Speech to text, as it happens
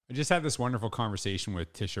I just had this wonderful conversation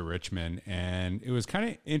with Tisha Richmond, and it was kind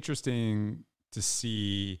of interesting to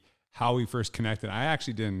see how we first connected. I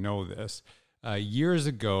actually didn't know this. Years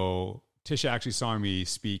ago, Tisha actually saw me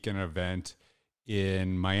speak at an event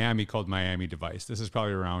in Miami called Miami Device. This is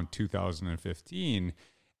probably around 2015.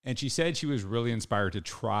 And she said she was really inspired to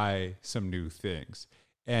try some new things.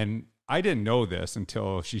 And I didn't know this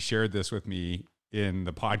until she shared this with me in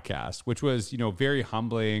the podcast, which was, very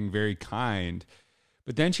humbling, very kind.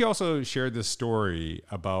 But then she also shared this story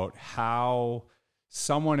about how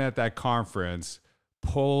someone at that conference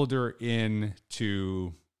pulled her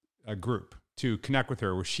into a group to connect with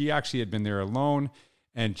her, where she actually had been there alone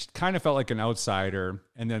and she kind of felt like an outsider.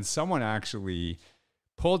 And then someone actually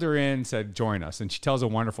pulled her in, said, join us. And she tells a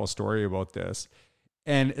wonderful story about this.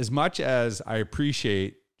 And as much as I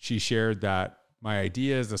appreciate she shared that my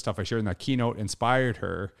ideas, the stuff I shared in that keynote inspired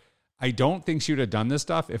her, I don't think she would have done this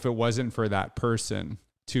stuff if it wasn't for that person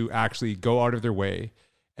to actually go out of their way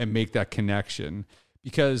and make that connection.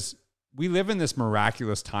 Because we live in this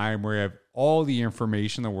miraculous time where we have all the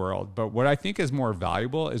information in the world. But what I think is more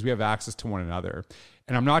valuable is we have access to one another.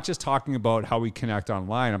 And I'm not just talking about how we connect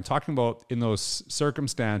online. I'm talking about in those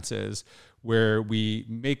circumstances where we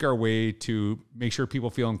make our way to make sure people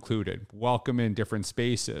feel included, welcome in different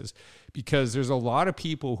spaces. Because there's a lot of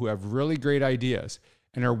people who have really great ideas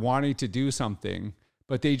and are wanting to do something,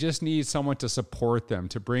 but they just need someone to support them,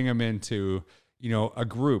 to bring them into, a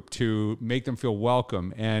group, to make them feel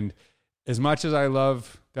welcome. And as much as I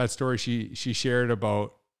love that story she shared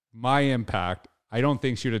about my impact, I don't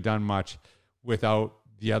think she would have done much without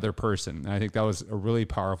the other person. And I think that was a really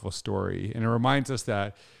powerful story. And it reminds us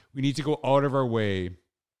that we need to go out of our way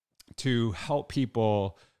to help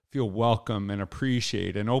people feel welcome and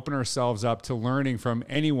appreciate and open ourselves up to learning from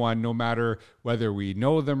anyone, no matter whether we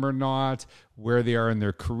know them or not, where they are in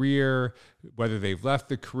their career, whether they've left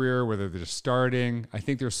the career, whether they're starting. I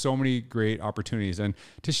think there's so many great opportunities. And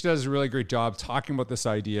Tisha does a really great job talking about this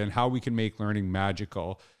idea and how we can make learning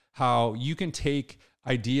magical, how you can take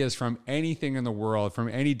ideas from anything in the world, from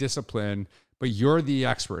any discipline, but you're the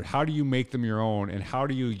expert. How do you make them your own? And how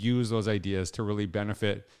do you use those ideas to really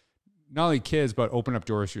benefit not only kids, but open up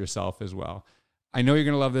doors for yourself as well? I know you're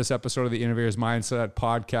going to love this episode of the Innovators Mindset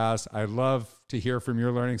podcast. I'd love to hear from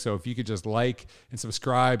your learning. So if you could just like and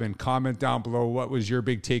subscribe and comment down below, what was your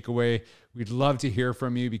big takeaway? We'd love to hear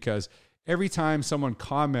from you, because every time someone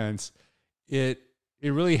comments, it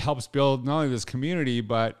really helps build not only this community,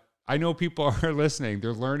 but I know people are listening.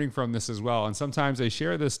 They're learning from this as well. And sometimes they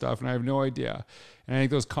share this stuff and I have no idea. And I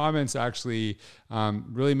think those comments actually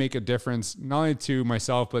really make a difference, not only to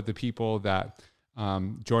myself, but the people that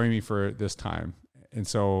join me for this time. And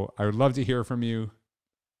so I would love to hear from you.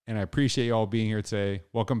 And I appreciate you all being here today.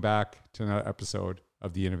 Welcome back to another episode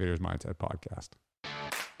of the Innovators Mindset podcast.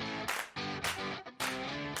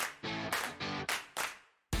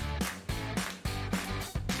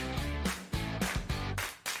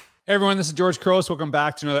 Hey everyone, this is George Couros. Welcome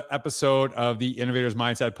back to another episode of the Innovators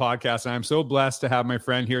Mindset podcast. And I'm so blessed to have my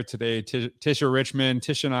friend here today, Tisha Richmond.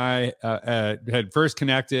 Tisha and I had first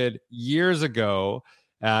connected years ago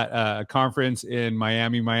at a conference in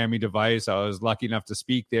Miami Device. I was lucky enough to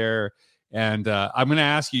speak there. And I'm going to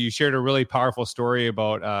ask you, you shared a really powerful story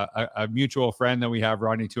about a mutual friend that we have,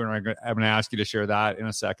 Rodney Tour, and I'm going to ask you to share that in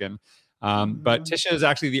a second. But Tisha is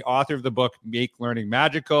actually the author of the book, Make Learning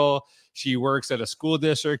Magical. She works at a school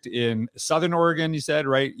district in Southern Oregon, you said,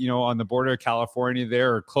 right? On the border of California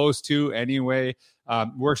there, or close to anyway.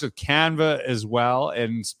 Works with Canva as well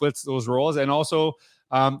and splits those roles, and also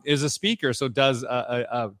is a speaker. So does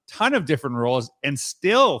a ton of different roles and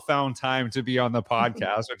still found time to be on the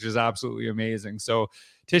podcast, which is absolutely amazing. So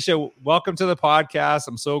Tisha, welcome to the podcast.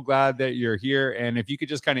 I'm so glad that you're here. And if you could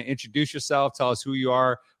just kind of introduce yourself, tell us who you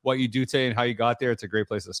are, what you do today, and how you got there. It's a great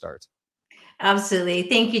place to start. Absolutely.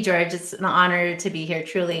 Thank you, George. It's an honor to be here,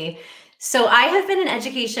 truly. So I have been in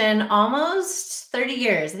education almost 30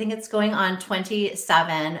 years. I think it's going on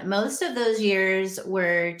 27. Most of those years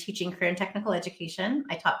were teaching career and technical education.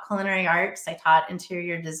 I taught culinary arts. I taught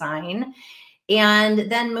interior design,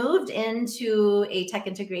 and then moved into a tech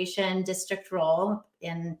integration district role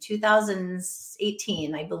in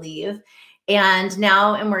 2018, I believe. And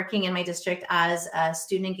now I'm working in my district as a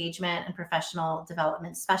student engagement and professional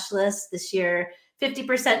development specialist. This year,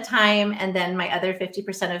 50% time. And then my other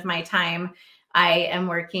 50% of my time, I am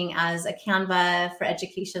working as a Canva for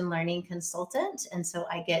Education learning consultant. And so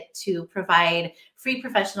I get to provide free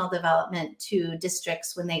professional development to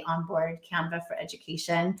districts when they onboard Canva for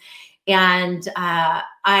Education. And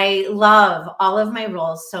I love all of my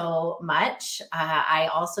roles so much. I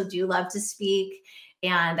also do love to speak.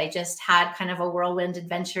 And I just had kind of a whirlwind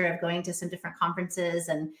adventure of going to some different conferences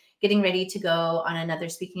and getting ready to go on another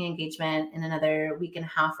speaking engagement in another week and a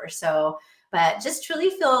half or so. But just truly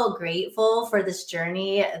feel grateful for this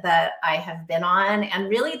journey that I have been on. And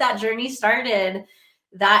really that journey started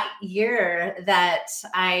that year that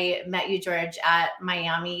I met you, George, at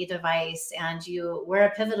Miami Device, and you were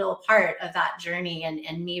a pivotal part of that journey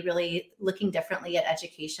and me really looking differently at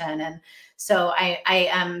education. And so I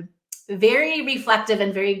am very reflective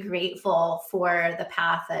and very grateful for the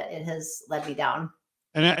path that it has led me down.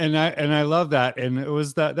 And I love that. And it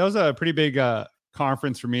was that was a pretty big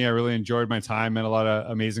conference for me. I really enjoyed my time, met a lot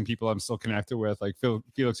of amazing people I'm still connected with, like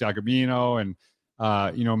Felix Jacobino and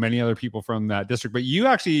many other people from that district. But you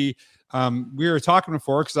actually, we were talking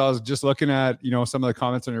before because I was just looking at, some of the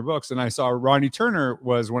comments on your books, and I saw Ronnie Turner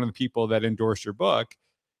was one of the people that endorsed your book.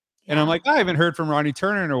 And I'm like, I haven't heard from Ronnie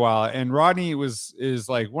Turner in a while. And Ronnie is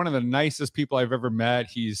like one of the nicest people I've ever met.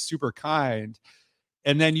 He's super kind.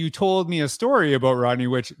 And then you told me a story about Rodney,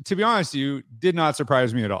 which, to be honest, you did not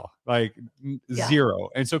surprise me at all, like zero.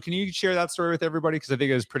 And so can you share that story with everybody? Because I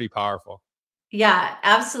think it is pretty powerful. Yeah,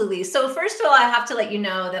 absolutely. So first of all, I have to let you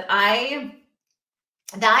know that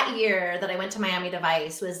that year that I went to Miami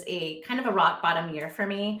Device was a kind of a rock bottom year for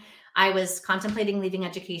me. I was contemplating leaving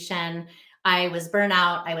education. I was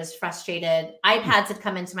burnout. I was frustrated. iPads had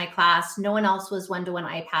come into my class. No one else was one-to-one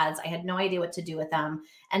iPads. I had no idea what to do with them.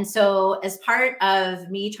 And so as part of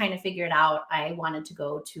me trying to figure it out, I wanted to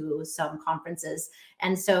go to some conferences.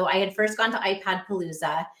 And so I had first gone to iPad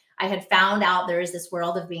Palooza. I had found out there is this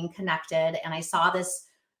world of being connected. And I saw this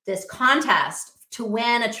contest to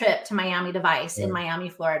win a trip to Miami Device in Miami,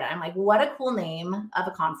 Florida. I'm like, what a cool name of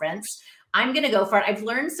a conference. I'm going to go for it. I've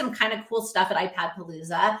learned some kind of cool stuff at iPad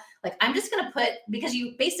Palooza. Like, I'm just going to because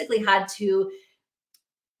you basically had to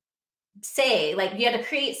say, like, you had to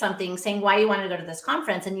create something saying why you wanted to go to this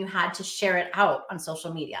conference, and you had to share it out on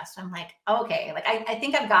social media. So I'm like, okay, like, I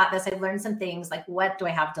think I've got this. I've learned some things. Like, what do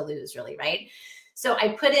I have to lose, really, right? So I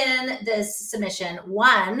put in this submission,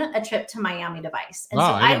 won a trip to Miami Device. And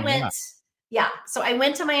so I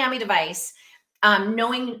went to Miami Device,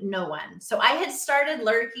 knowing no one. So I had started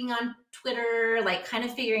lurking on Twitter, like kind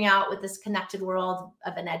of figuring out what this connected world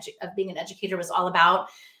of being an educator was all about,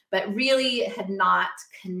 but really had not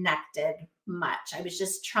connected much. I was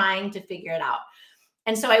just trying to figure it out.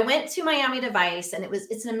 And so I went to Miami Device, and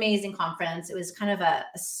it's an amazing conference. It was kind of a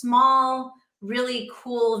small, really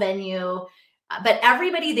cool venue. But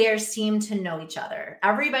everybody there seemed to know each other.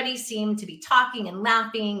 Everybody seemed to be talking and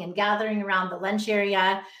laughing and gathering around the lunch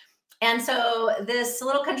area. And so this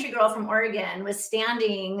little country girl from Oregon was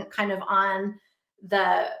standing kind of on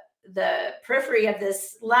the periphery of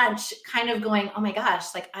this lunch, kind of going, oh my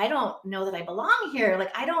gosh, like, I don't know that I belong here.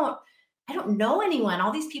 Like, I don't know anyone.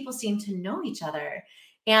 All these people seem to know each other.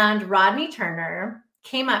 And Rodney Turner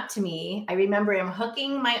came up to me. I remember him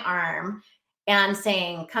hooking my arm and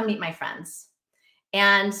saying, come meet my friends.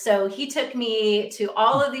 And so he took me to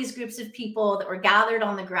all of these groups of people that were gathered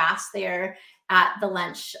on the grass there at the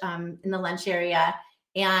lunch, in the lunch area,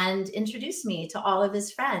 and introduced me to all of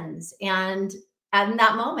his friends. And at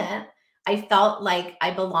that moment, I felt like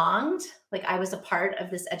I belonged, like I was a part of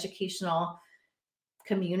this educational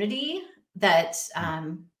community that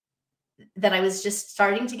I was just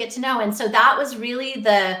starting to get to know. And so that was really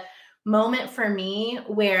the moment for me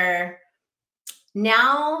where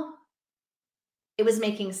now it was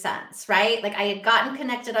making sense, right? Like, I had gotten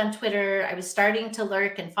connected on Twitter. I was starting to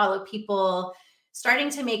lurk and follow people,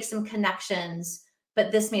 starting to make some connections,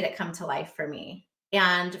 but this made it come to life for me.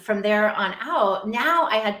 And from there on out, now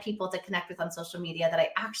I had people to connect with on social media that I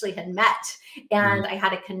actually had met and I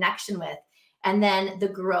had a connection with. And then the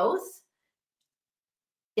growth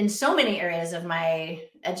in so many areas of my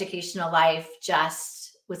educational life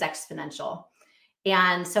just was exponential.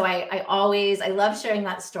 And so I love sharing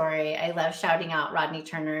that story. I love shouting out Rodney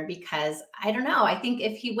Turner because I don't know, I think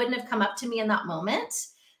if he wouldn't have come up to me in that moment,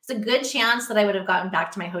 it's a good chance that I would have gotten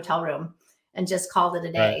back to my hotel room and just called it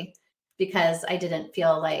a day, because I didn't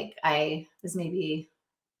feel like I was maybe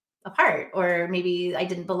apart, or maybe I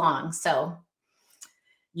didn't belong. So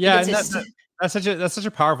yeah, that's such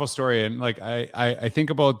a powerful story. And like, I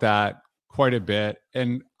think about that quite a bit.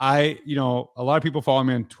 And a lot of people follow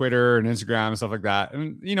me on Twitter and Instagram and stuff like that.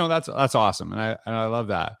 And, that's awesome. And I love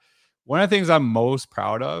that. One of the things I'm most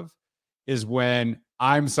proud of is when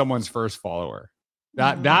I'm someone's first follower.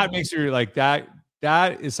 That makes me like that.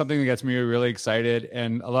 That is something that gets me really excited.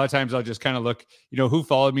 And a lot of times I'll just kind of look, who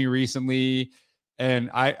followed me recently. And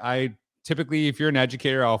I typically, if you're an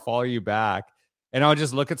educator, I'll follow you back. And I'll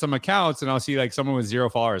just look at some accounts and I'll see like someone with 0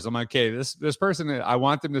 followers. I'm like, okay, this person, I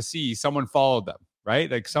want them to see someone followed them. right?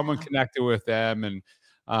 Like someone connected with them. And,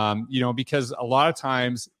 because a lot of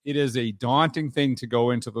times it is a daunting thing to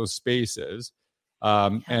go into those spaces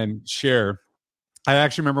and share. I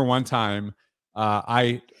actually remember one time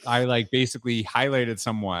I like basically highlighted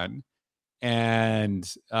someone, and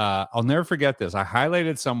I'll never forget this. I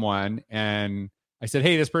highlighted someone and I said,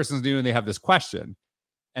 hey, this person's new and they have this question.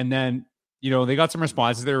 And then, they got some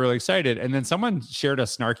responses. They were really excited. And then someone shared a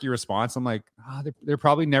snarky response. I'm like, they're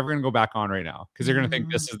probably never going to go back on right now because they're going to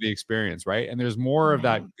think this is the experience, right? And there's more of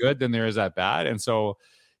that good than there is that bad. And so,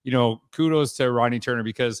 kudos to Rodney Turner,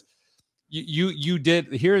 because you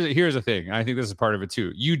did. Here's the thing. I think this is part of it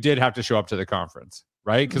too. You did have to show up to the conference,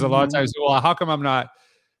 right? Because a lot of times, well, how come I'm not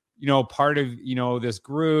part of, this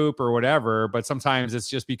group or whatever, but sometimes it's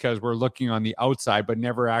just because we're looking on the outside, but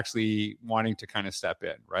never actually wanting to kind of step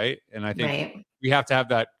in. Right. And I think we have to have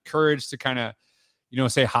that courage to kind of,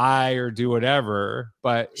 say hi or do whatever,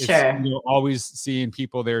 but it's always seeing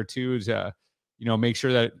people there too, to, make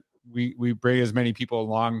sure that we bring as many people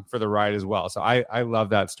along for the ride as well. So I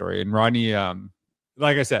love that story. And Rodney,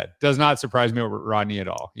 like I said, does not surprise me over Rodney at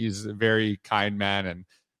all. He's a very kind man, and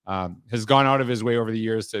has gone out of his way over the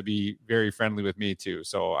years to be very friendly with me too.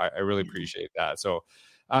 So I really appreciate that. So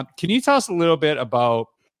can you tell us a little bit about,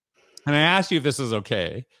 and I asked you if this is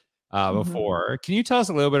okay before, can you tell us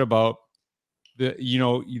a little bit about that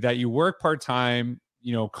you work part-time,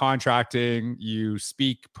 contracting, you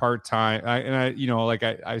speak part-time.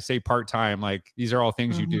 I say part-time, like these are all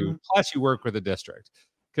things you do. Plus you work with a district.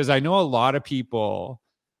 Because I know a lot of people,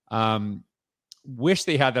 wish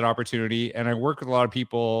they had that opportunity. And I work with a lot of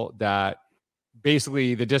people that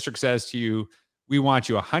basically the district says to you, we want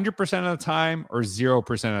you 100% of the time or 0%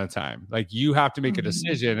 of the time. Like you have to make a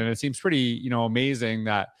decision. And it seems pretty, amazing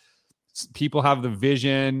that people have the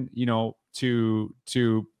vision,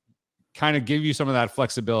 to kind of give you some of that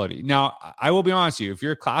flexibility. Now, I will be honest with you, if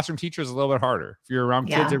you're a classroom teacher, it's a little bit harder. If you're around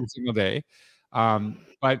kids every single day.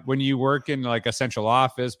 But when you work in like a central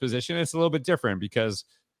office position, it's a little bit different because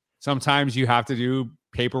sometimes you have to do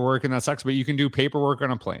paperwork and that sucks, but you can do paperwork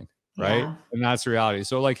on a plane, right? Yeah. And that's the reality.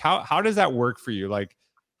 So like, how does that work for you? Like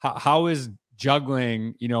how is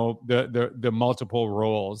juggling, the multiple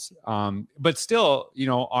roles, but still,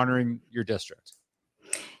 honoring your district?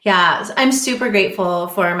 Yeah, I'm super grateful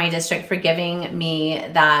for my district for giving me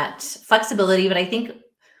that flexibility, but I think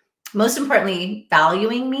most importantly,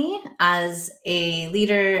 valuing me as a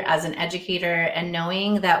leader, as an educator, and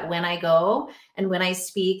knowing that when I go and when I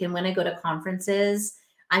speak and when I go to conferences,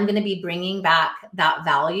 I'm going to be bringing back that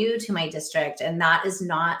value to my district. And that is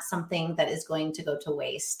not something that is going to go to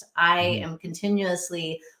waste. I am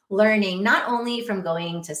continuously learning, not only from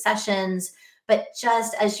going to sessions, but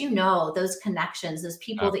just, as you know, those connections, those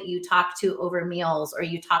people that you talk to over meals or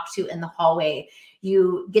you talk to in the hallway,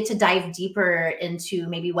 you get to dive deeper into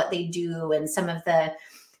maybe what they do and some of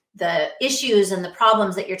the issues and the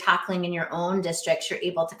problems that you're tackling in your own districts. You're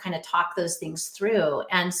able to kind of talk those things through.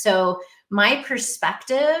 And so my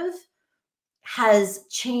perspective has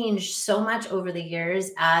changed so much over the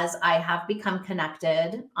years as I have become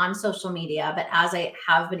connected on social media, but as I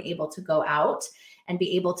have been able to go out and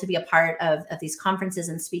be able to be a part of these conferences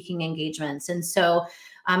and speaking engagements. And so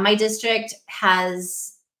my district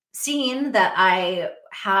has seen that I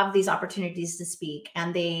have these opportunities to speak,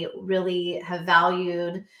 and they really have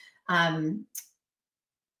valued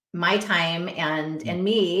my time and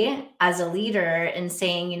me as a leader in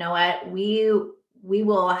saying, you know what, we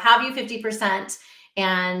will have you 50%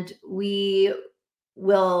 and we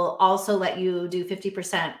will also let you do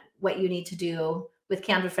 50% what you need to do with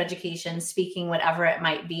Canada for Education, speaking, whatever it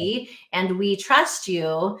might be. And we trust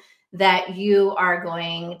you that you are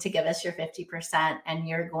going to give us your 50% and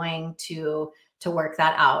you're going to work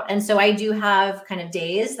that out. And so I do have kind of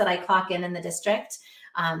days that I clock in the district.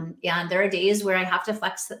 And there are days where I have to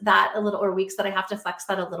flex that a little, or weeks that I have to flex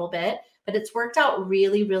that a little bit, but it's worked out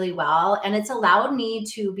really, really well. And it's allowed me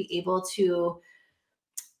to be able to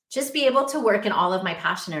just be able to work in all of my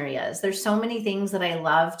passion areas. There's so many things that I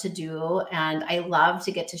love to do, and I love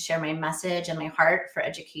to get to share my message and my heart for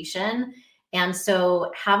education. And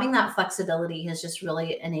so having that flexibility has just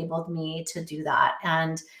really enabled me to do that.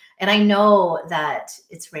 And I know that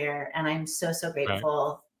it's rare, and I'm so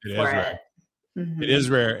grateful for it. It is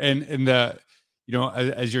rare. And the,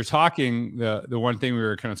 as you're talking, the one thing we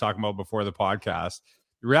were kind of talking about before the podcast,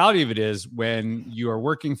 the reality of it is when you are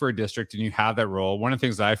working for a district and you have that role, one of the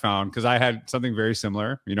things that I found, because I had something very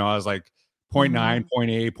similar, I was like 0.9,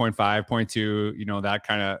 0.8, 0.5, 0.2, that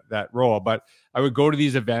kind of that role. But I would go to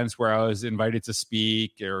these events where I was invited to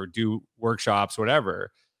speak or do workshops,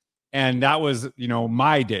 whatever. And that was,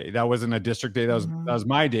 my day. That wasn't a district day. That Mhm. was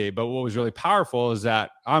my day. But what was really powerful is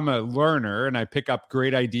that I'm a learner and I pick up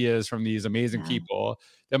great ideas from these amazing Yeah. people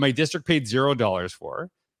that my district paid $0 for.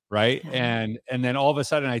 Right. Yeah. And then all of a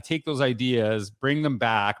sudden I take those ideas, bring them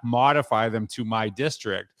back, modify them to my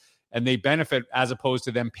district, and they benefit as opposed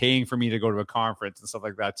to them paying for me to go to a conference and stuff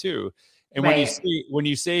like that too. And Right. when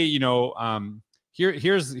you say,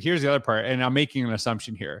 here's the other part, and I'm making an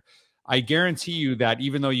assumption here. I guarantee you that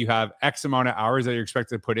even though you have X amount of hours that you're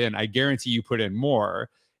expected to put in, I guarantee you put in more.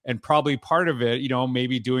 And probably part of it,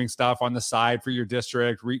 maybe doing stuff on the side for your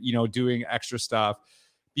district, doing extra stuff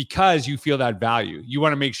because you feel that value. You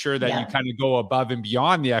want to make sure that you Yeah. kind of go above and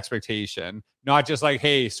beyond the expectation, not just like,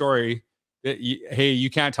 hey, sorry, hey, you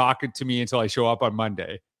can't talk to me until I show up on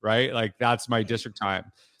Monday, right? Like that's my district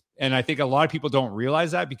time. And I think a lot of people don't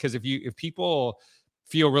realize that, because if people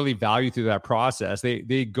feel really valued through that process,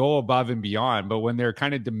 they go above and beyond. But when they're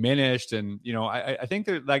kind of diminished, and I think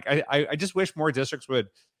that, like, I just wish more districts would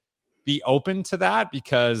be open to that,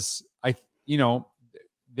 because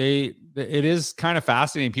it is kind of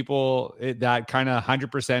fascinating. People that kind of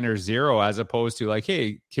 100% or zero, as opposed to like,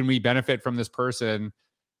 hey, can we benefit from this person?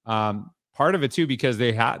 Part of it too, because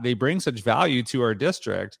they bring such value to our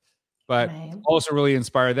district, but Right. also really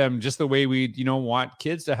inspire them, just the way we want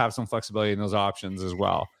kids to have some flexibility in those options as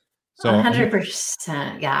well. So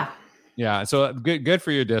 100%. Yeah. yeah, so good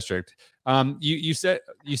for your district. You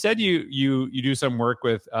said you do some work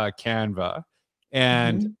with Canva,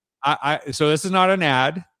 and Mhm. so this is not an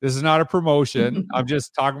ad, this is not a promotion. I'm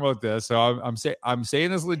just talking about this. So I'm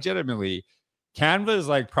saying this legitimately. Canva is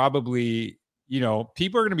like probably,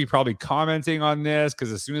 people are going to be probably commenting on this,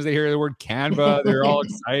 because as soon as they hear the word Canva, they're all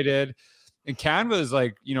excited. And Canva is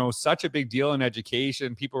like, such a big deal in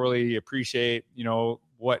education. People really appreciate,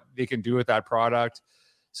 what they can do with that product.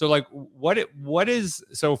 So like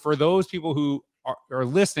so for those people who are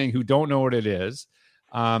listening who don't know what it is,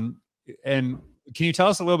 and can you tell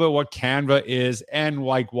us a little bit what Canva is, and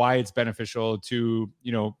like why it's beneficial to,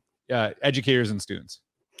 educators and students?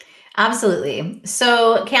 Absolutely.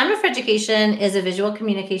 So Canva for Education is a visual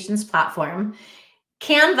communications platform.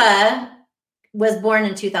 Canva was born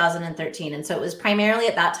in 2013. And so it was primarily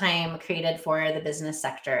at that time created for the business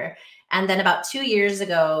sector. And then about 2 years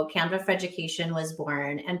ago, Canva for Education was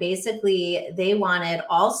born. And basically, they wanted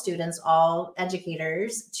all students, all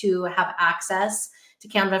educators to have access to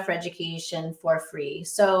Canva for Education for free.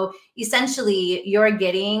 So essentially, you're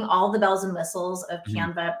getting all the bells and whistles of Mhm.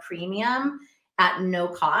 Canva Premium at no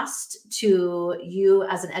cost to you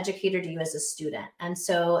as an educator, to you as a student. And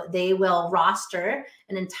so they will roster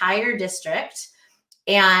an entire district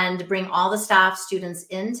and bring all the staff, students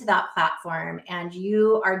into that platform. And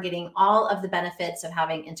you are getting all of the benefits of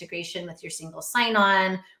having integration with your single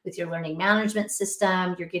sign-on, with your learning management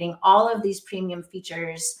system. You're getting all of these premium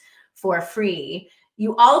features for free.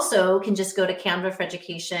 You also can just go to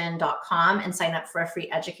canvaforeducation.com and sign up for a free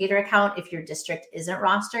educator account if your district isn't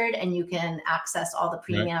rostered, and you can access all the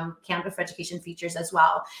premium Canva for Education features as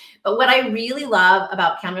well. But what I really love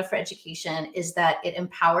about Canva for Education is that it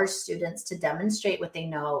empowers students to demonstrate what they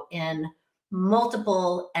know in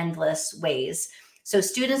multiple, endless ways. So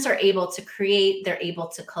students are able to create, they're able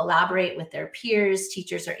to collaborate with their peers,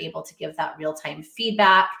 teachers are able to give that real-time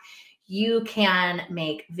feedback. You can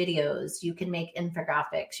make videos, you can make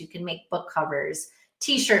infographics, you can make book covers,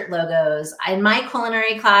 t-shirt logos. In my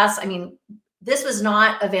culinary class, this was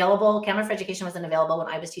not available. Canva for Education wasn't available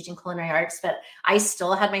when I was teaching culinary arts, but I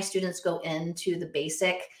still had my students go into the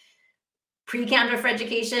basic pre-Canva for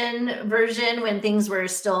Education version when things were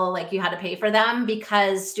still like you had to pay for them,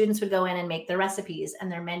 because students would go in and make their recipes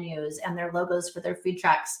and their menus and their logos for their food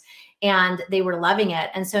trucks, and they were loving it.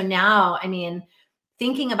 And so now,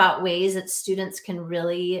 thinking about ways that students can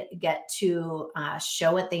really get to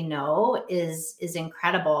show what they know is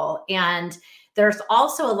incredible. And there's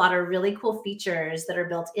also a lot of really cool features that are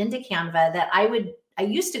built into Canva that I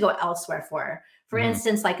used to go elsewhere for. For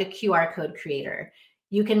instance, like a QR code creator.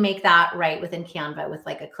 You can make that right within Canva with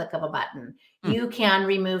like a click of a button. You can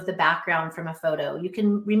remove the background from a photo. You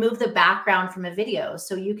can remove the background from a video.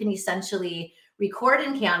 So you can essentially record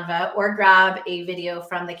in Canva or grab a video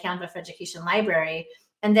from the Canva for Education library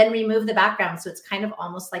and then remove the background. So it's kind of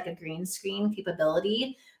almost like a green screen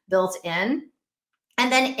capability built in.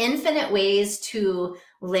 And then infinite ways to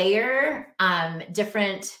layer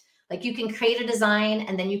different, like you can create a design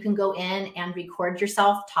and then you can go in and record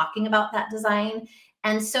yourself talking about that design.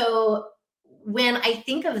 And so when I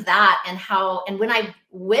think of that and when I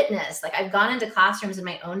witness, like I've gone into classrooms in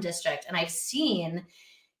my own district and I've seen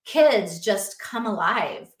kids just come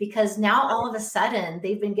alive, because now all of a sudden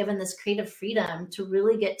they've been given this creative freedom to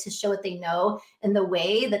really get to show what they know in the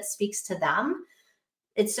way that speaks to them.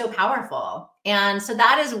 It's so powerful. And so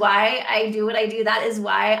that is why I do what I do. That is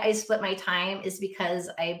why I split my time, is because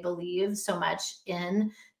I believe so much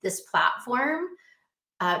in this platform,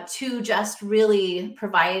 to just really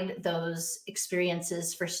provide those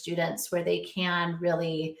experiences for students where they can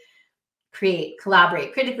really create,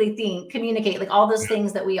 collaborate, critically think, communicate, like all those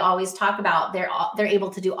things that we always talk about. They're able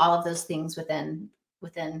to do all of those things within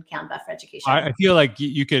Canva for Education. I feel like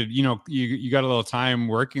you could, you got a little time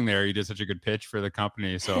working there. You did such a good pitch for the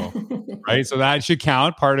company. So, right. So that should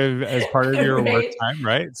count as part of your work time.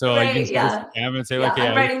 Right. So like you can Canva and say like,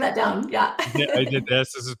 I'm writing that down. Yeah. I did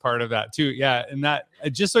this. This is part of that too. Yeah. And that,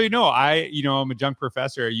 just so you know, I'm a junk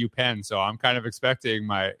professor at UPenn. So I'm kind of expecting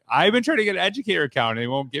I've been trying to get an educator account and they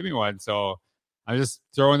won't give me one. So I'm just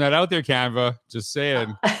throwing that out there, Canva. Just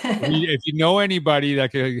saying, if you know anybody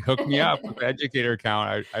that could hook me up with an educator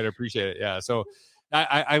account, I'd appreciate it. Yeah. So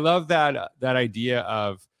I love that idea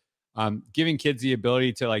of giving kids the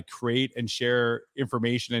ability to like create and share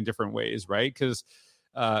information in different ways, right? Because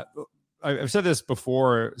I've said this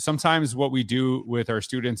before. Sometimes what we do with our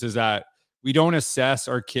students is that we don't assess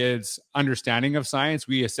our kids' understanding of science.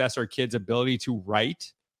 We assess our kids' ability to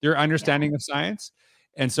write their understanding of science.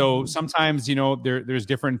 And so sometimes, there's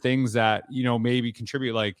different things that, maybe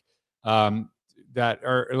contribute, like that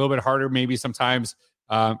are a little bit harder. Maybe sometimes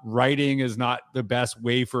writing is not the best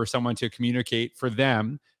way for someone to communicate for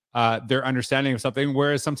them their understanding of something,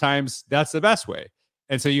 whereas sometimes that's the best way.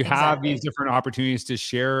 And so you have these different opportunities to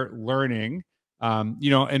share learning,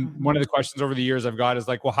 and one of the questions over the years I've got is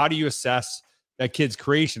like, well, how do you assess that kid's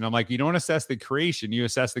creation? I'm like, you don't assess the creation, you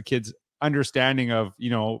assess the kid's understanding of,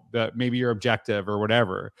 maybe your objective or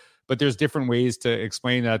whatever. But there's different ways to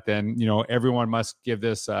explain that. Then, everyone must give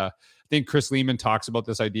this. I think Chris Lehman talks about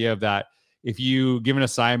this idea of that if you give an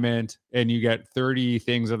assignment and you get 30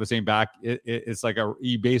 things of the same back, it's like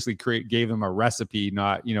you basically gave them a recipe,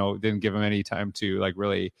 not, didn't give them any time to like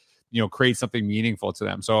really, create something meaningful to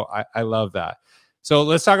them. So I love that. So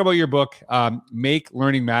let's talk about your book, Make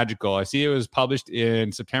Learning Magical. I see it was published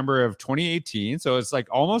in September of 2018. So it's like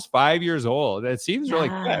almost 5 years old. It seems really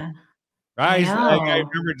quick, right? I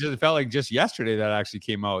remember it felt like just yesterday that actually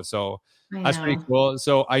came out. So that's pretty cool.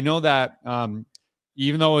 So I know that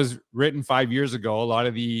even though it was written 5 years ago, a lot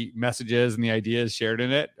of the messages and the ideas shared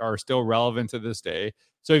in it are still relevant to this day.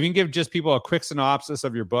 So if you can give just people a quick synopsis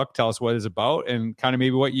of your book, tell us what it's about and kind of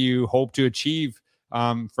maybe what you hope to achieve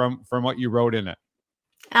from what you wrote in it.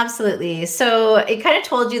 Absolutely. So it kind of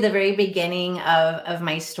told you the very beginning of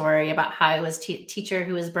my story about how I was a teacher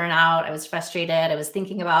who was burnt out. I was frustrated. I was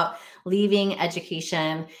thinking about leaving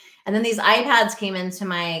education. And then these iPads came into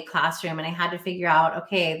my classroom and I had to figure out,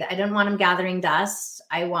 okay, I don't want them gathering dust.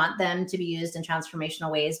 I want them to be used in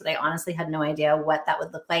transformational ways, but I honestly had no idea what that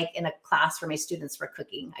would look like in a class where my students were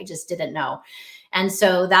cooking. I just didn't know. And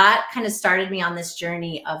so that kind of started me on this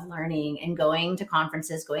journey of learning and going to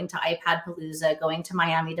conferences, going to iPad Palooza, going to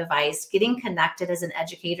Miami Device, getting connected as an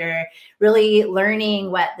educator, really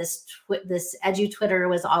learning what this edu Twitter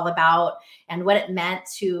was all about and what it meant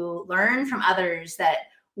to learn from others that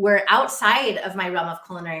were outside of my realm of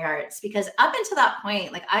culinary arts. Because up until that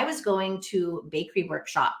point, like I was going to bakery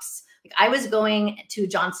workshops, like I was going to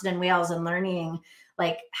Johnson & Wales and learning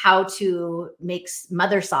like how to make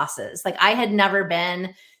mother sauces. Like I had never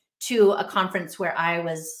been to a conference where I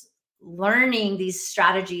was learning these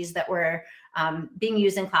strategies that were being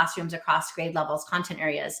used in classrooms across grade levels, content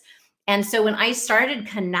areas. And so when I started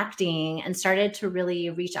connecting and started to really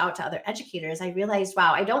reach out to other educators, I realized,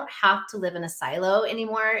 wow, I don't have to live in a silo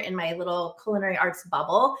anymore in my little culinary arts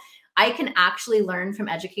bubble. I can actually learn from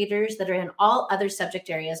educators that are in all other subject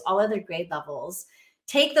areas, all other grade levels,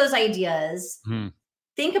 take those ideas,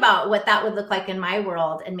 think about what that would look like in my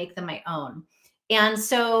world and make them my own. And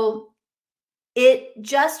so it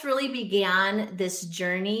just really began this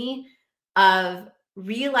journey of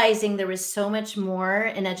realizing there was so much more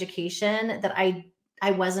in education that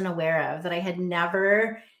I wasn't aware of, that I had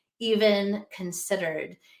never even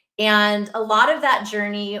considered. And a lot of that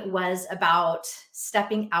journey was about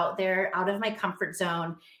stepping out there, out of my comfort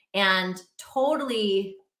zone, and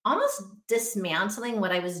totally almost dismantling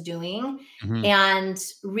what I was doing and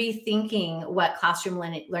rethinking what classroom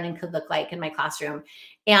learning could look like in my classroom.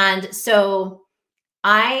 And so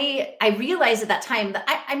I realized at that time that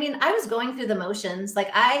I was going through the motions. Like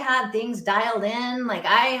I had things dialed in, like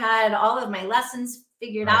I had all of my lessons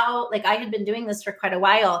figured out. Like I had been doing this for quite a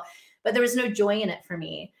while, but there was no joy in it for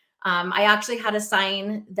me. I actually had a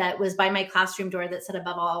sign that was by my classroom door that said,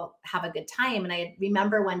 above all, have a good time. And I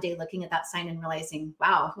remember one day looking at that sign and realizing,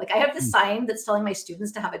 wow, like I have this sign that's telling my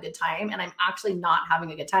students to have a good time, and I'm actually not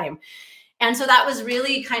having a good time. And so that was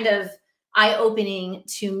really kind of eye-opening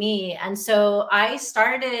to me. And so I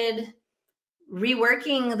started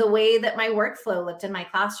reworking the way that my workflow looked in my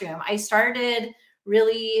classroom. I started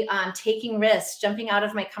really taking risks, jumping out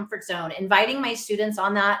of my comfort zone, inviting my students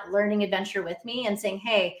on that learning adventure with me and saying,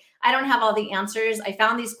 hey, I don't have all the answers. I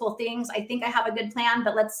found these cool things. I think I have a good plan,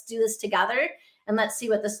 but let's do this together and let's see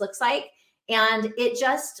what this looks like. And it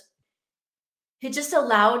just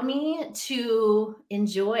allowed me to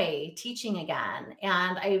enjoy teaching again.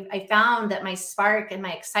 And I found that my spark and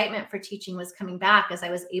my excitement for teaching was coming back as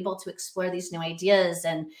I was able to explore these new ideas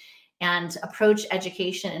and approach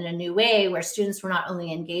education in a new way, where students were not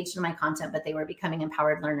only engaged in my content, but they were becoming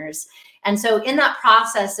empowered learners. And so in that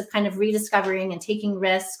process of kind of rediscovering and taking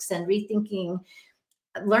risks and rethinking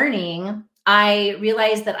learning, I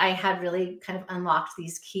realized that I had really kind of unlocked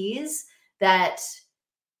these keys that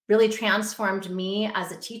really transformed me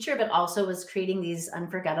as a teacher, but also was creating these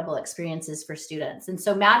unforgettable experiences for students. And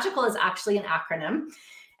so MAGICAL is actually an acronym.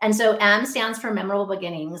 And so M stands for memorable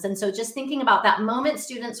beginnings. And so just thinking about that moment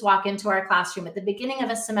students walk into our classroom at the beginning of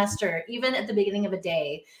a semester, even at the beginning of a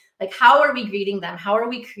day, like how are we greeting them? How are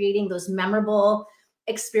we creating those memorable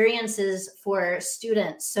experiences for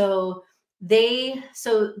students so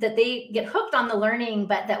that they get hooked on the learning,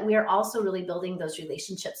 but that we're also really building those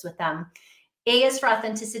relationships with them. A is for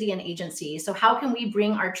authenticity and agency. So how can we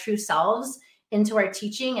bring our true selves into our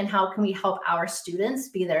teaching, and how can we help our students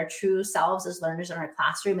be their true selves as learners in our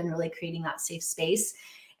classroom and really creating that safe space?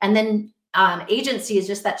 And then agency is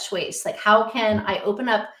just that choice. Like, how can I open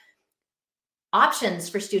up options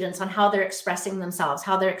for students on how they're expressing themselves,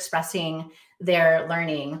 how they're expressing their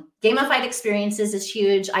learning? Gamified experiences is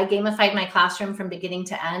huge. I gamified my classroom from beginning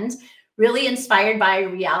to end, really inspired by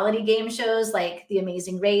reality game shows like The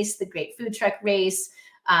Amazing Race, The Great Food Truck Race,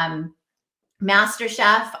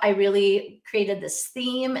 MasterChef. I really created this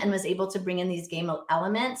theme and was able to bring in these game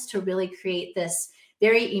elements to really create this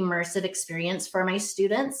very immersive experience for my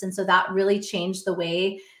students. And so that really changed the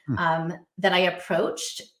way that I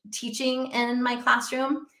approached teaching in my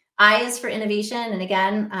classroom. I is for innovation. And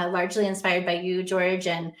again, largely inspired by you, George,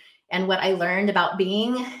 and what I learned about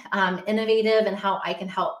being innovative and how I can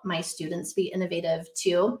help my students be innovative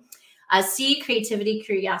too. C, creativity,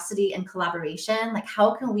 curiosity, and collaboration. Like,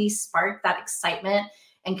 how can we spark that excitement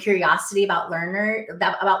and curiosity about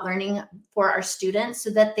learning for our students so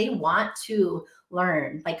that they want to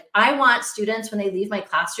learn? Like, I want students, when they leave my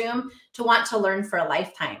classroom, to want to learn for a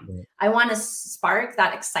lifetime. Right. I want to spark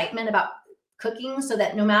that excitement about cooking so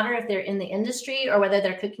that no matter if they're in the industry or whether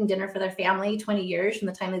they're cooking dinner for their family 20 years from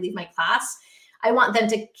the time they leave my class, I want them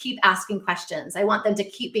to keep asking questions. I want them to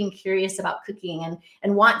keep being curious about cooking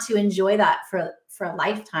and want to enjoy that for a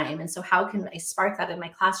lifetime. And so how can I spark that in my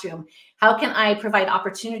classroom? How can I provide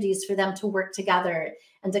opportunities for them to work together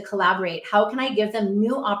and to collaborate? How can I give them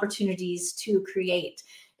new opportunities to create?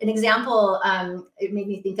 An example, it made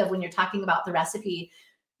me think of when you're talking about the recipe.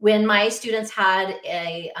 When my students had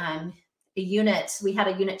a unit, we had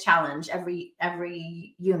a unit challenge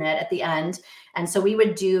every unit at the end. And so we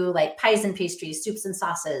would do like pies and pastries, soups and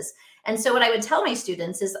sauces. And so what I would tell my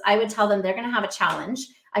students is I would tell them they're going to have a challenge.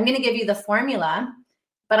 I'm going to give you the formula,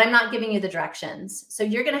 but I'm not giving you the directions. So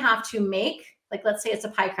you're going to have to make, like, let's say it's a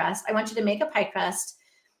pie crust. I want you to make a pie crust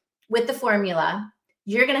with the formula.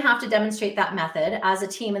 You're going to have to demonstrate that method as a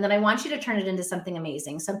team. And then I want you to turn it into something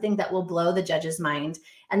amazing, something that will blow the judge's mind.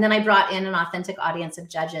 And then I brought in an authentic audience of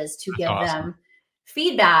judges to give them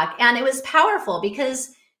feedback. And it was powerful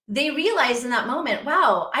because they realized in that moment,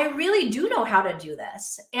 wow, I really do know how to do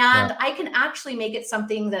this. And I can actually make it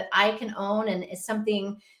something that I can own and is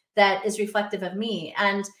something that is reflective of me.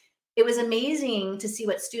 And it was amazing to see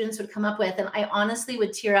what students would come up with. And I honestly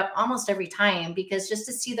would tear up almost every time, because just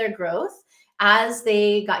to see their growth as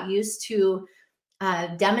they got used to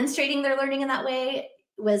demonstrating their learning in that way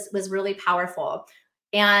was really powerful.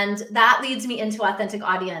 And that leads me into authentic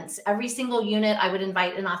audience. Every single unit, I would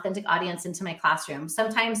invite an authentic audience into my classroom.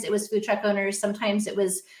 Sometimes it was food truck owners. Sometimes it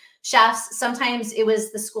was chefs. Sometimes it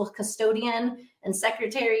was the school custodian and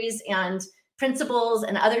secretaries and principals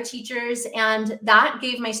and other teachers. And that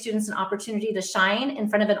gave my students an opportunity to shine in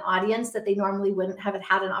front of an audience that they normally wouldn't have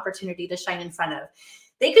had an opportunity to shine in front of.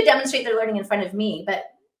 They could demonstrate their learning in front of me, but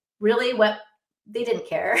really they didn't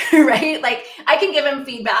care, right? Like, I can give them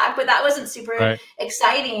feedback, but that wasn't super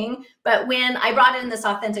exciting. But when I brought in this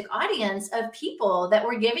authentic audience of people that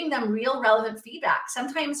were giving them real relevant feedback,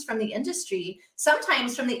 sometimes from the industry,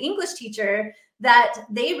 sometimes from the English teacher that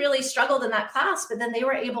they really struggled in that class, but then they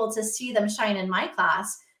were able to see them shine in my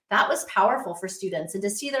class. That was powerful for students, and to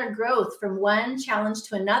see their growth from one challenge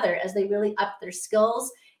to another as they really upped their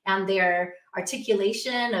skills and their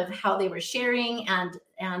articulation of how they were sharing and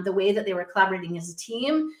the way that they were collaborating as a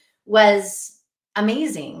team was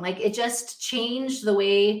amazing. Like, it just changed the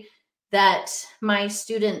way that my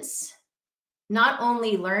students not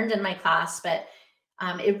only learned in my class, but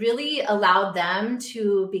it really allowed them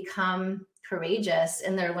to become courageous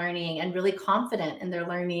in their learning and really confident in their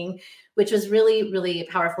learning, which was really, really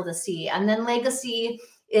powerful to see. And then legacy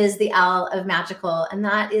is the L of magical. And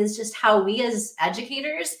that is just how we as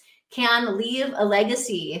educators can leave a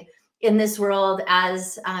legacy in this world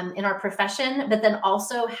as in our profession, but then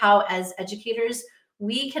also how as educators,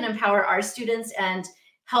 we can empower our students and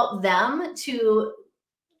help them to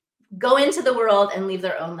go into the world and leave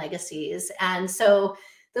their own legacies. And so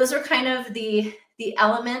those are kind of the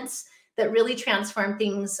elements that really transform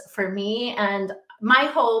things for me. And my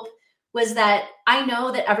hope was that I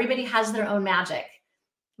know that everybody has their own magic.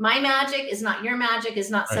 My magic is not your magic, is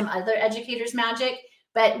not some other educator's magic,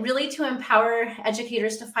 but really to empower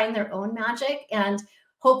educators to find their own magic. And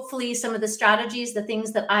hopefully some of the strategies, the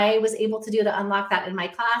things that I was able to do to unlock that in my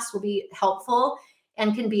class will be helpful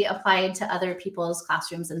and can be applied to other people's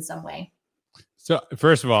classrooms in some way. So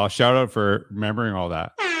first of all, shout out for remembering all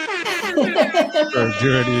that. For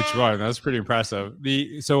doing each one. That's pretty impressive.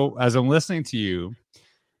 So as I'm listening to you,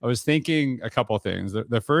 I was thinking a couple of things.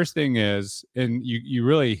 The first thing is, and you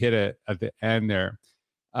really hit it at the end there.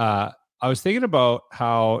 I was thinking about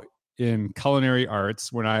how in culinary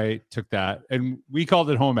arts, when I took that, and we called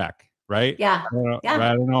it home ec, right? Yeah.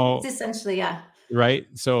 I don't know. It's essentially, yeah. Right.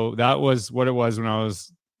 So that was what it was when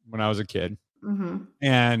I was a kid. Mm-hmm.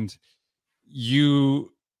 And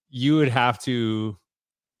you would have to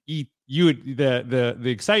eat. The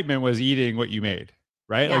excitement was eating what you made,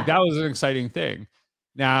 right? Yeah. Like that was an exciting thing.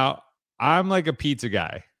 Now I'm like a pizza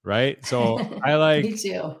guy, right? So I like, Me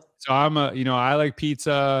too. So I like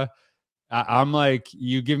pizza. I'm like,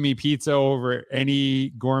 you give me pizza over any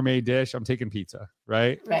gourmet dish, I'm taking pizza,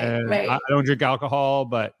 right? Right. I don't drink alcohol,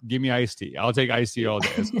 but give me iced tea. I'll take iced tea all day.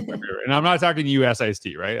 And I'm not talking US iced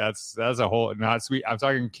tea, right? That's a whole, not sweet. I'm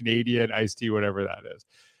talking Canadian iced tea, whatever that is.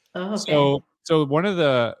 Oh, okay. So one of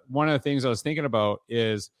the things I was thinking about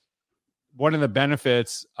is one of the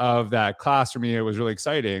benefits of that class for me, it was really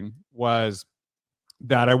exciting, was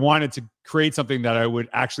that I wanted to create something that I would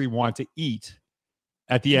actually want to eat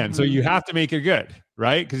at the end. So you have to make it good,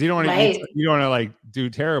 right? Because you don't want to eat, you don't want to like do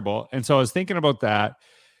terrible. And so I was thinking about that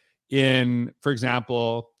in, for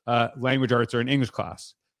example, language arts or an English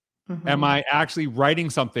class. Am I actually writing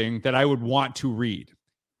something that I would want to read?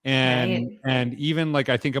 And even like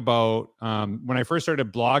I think about when I first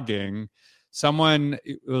started blogging, someone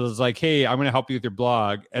was like, "Hey, I'm going to help you with your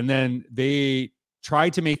blog," and then they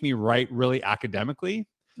tried to make me write really academically,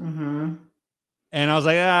 and I was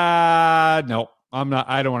like, no, I'm not.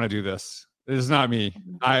 I don't want to do this. This is not me.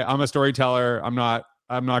 I'm a storyteller. I'm not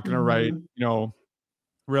going to write,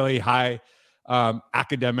 really high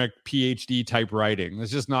academic PhD type writing.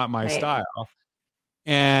 It's just not my style.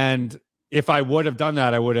 And if I would have done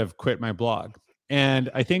that, I would have quit my blog. And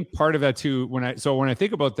I think part of that too, when I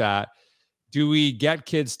think about that, do we get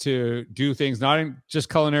kids to do things not in just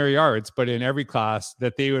culinary arts, but in every class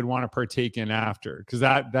that they would want to partake in after? Because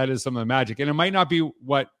that is some of the magic. And it might not be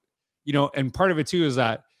what, and part of it too is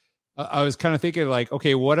that I was kind of thinking like,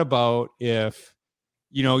 okay, what about if,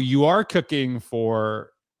 you are cooking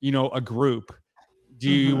for, a group? Do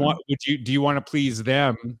you want to please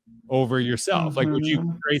them over yourself? Like, would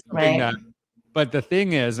you create something that? But the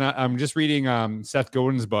thing is, I'm just reading Seth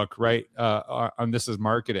Godin's book, right? On This Is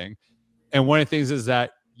Marketing, and one of the things is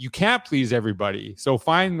that you can't please everybody. So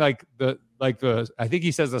find I think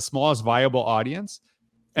he says the smallest viable audience,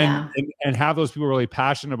 and have those people really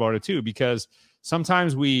passionate about it too. Because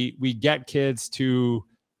sometimes we get kids to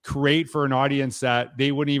create for an audience that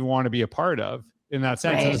they wouldn't even want to be a part of. In that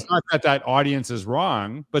sense, and it's not that audience is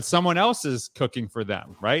wrong, but someone else is cooking for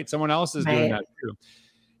them, right? Someone else is doing that too.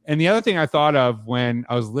 And the other thing I thought of when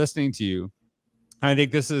I was listening to you, I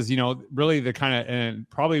think this is, really the kind of, and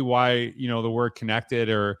probably why, the word connected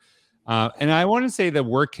and I want to say the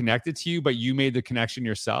word connected to you, but you made the connection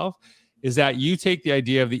yourself, is that you take the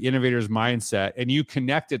idea of the innovator's mindset and you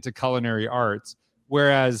connect it to culinary arts.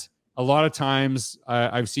 Whereas a lot of times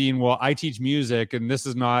I've seen, I teach music and this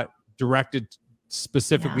is not directed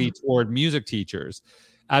specifically toward music teachers,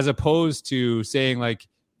 as opposed to saying like,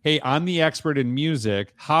 hey, I'm the expert in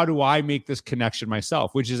music. How do I make this connection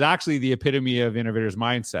myself? Which is actually the epitome of innovator's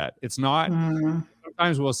mindset. It's not,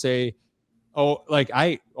 sometimes we'll say,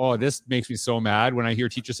 This makes me so mad when I hear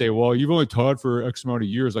teachers say, well, you've only taught for X amount of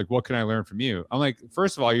years. Like, what can I learn from you? I'm like,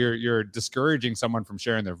 first of all, you're discouraging someone from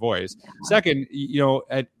sharing their voice. Yeah. Second,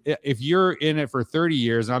 if you're in it for 30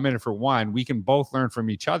 years and I'm in it for 1, we can both learn from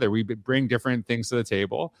each other. We bring different things to the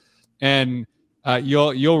table, and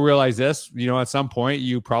you'll realize this, at some point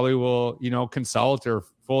you probably will, consult or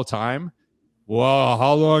full time. Well,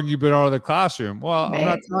 how long you been out of the classroom? Well, right. I'm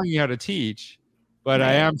not telling you how to teach, but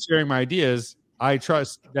right. I am sharing my ideas. I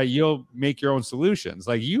trust that you'll make your own solutions.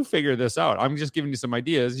 Like, you figure this out. I'm just giving you some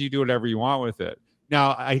ideas. You do whatever you want with it.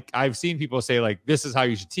 Now, I've seen people say, like, this is how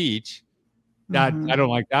you should teach. That I don't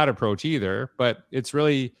like that approach either, but it's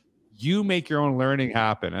really, you make your own learning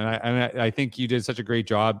happen. And I think you did such a great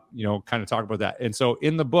job, kind of talk about that. And so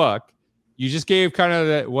in the book, you just gave kind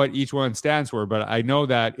of what each one stands for, but I know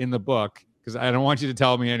that in the book, because I don't want you to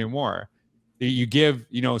tell me anymore, you give,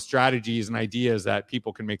 strategies and ideas that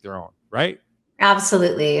people can make their own, right?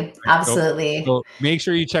 Absolutely. Absolutely. So make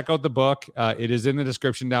sure you check out the book. It is in the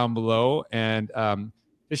description down below. And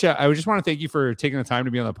Tisha, I just want to thank you for taking the time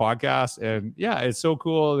to be on the podcast. And yeah, it's so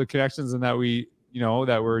cool, the connections, and that we,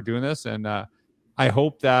 that we're doing this. And I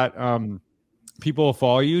hope that people will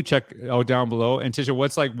follow you. Check out down below. And Tisha,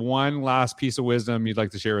 what's like one last piece of wisdom you'd like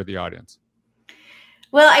to share with the audience?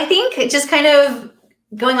 Well, I think just kind of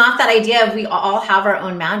going off that idea of we all have our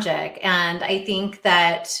own magic. And I think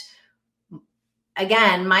that,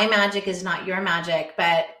 again, my magic is not your magic,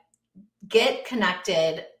 but get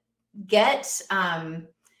connected, just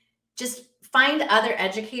find other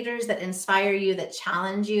educators that inspire you, that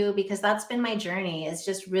challenge you, because that's been my journey, is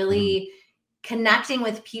just really connecting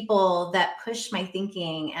with people that push my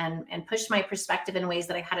thinking and push my perspective in ways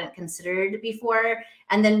that I hadn't considered before.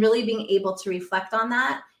 And then really being able to reflect on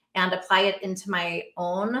that and apply it into my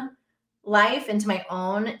own life, into my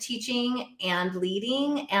own teaching and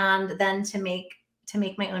leading, and then to make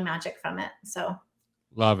my own magic from it. So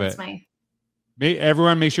love it.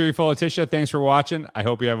 Everyone, make sure you follow Tisha. Thanks for watching. I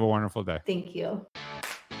hope you have a wonderful day. Thank you.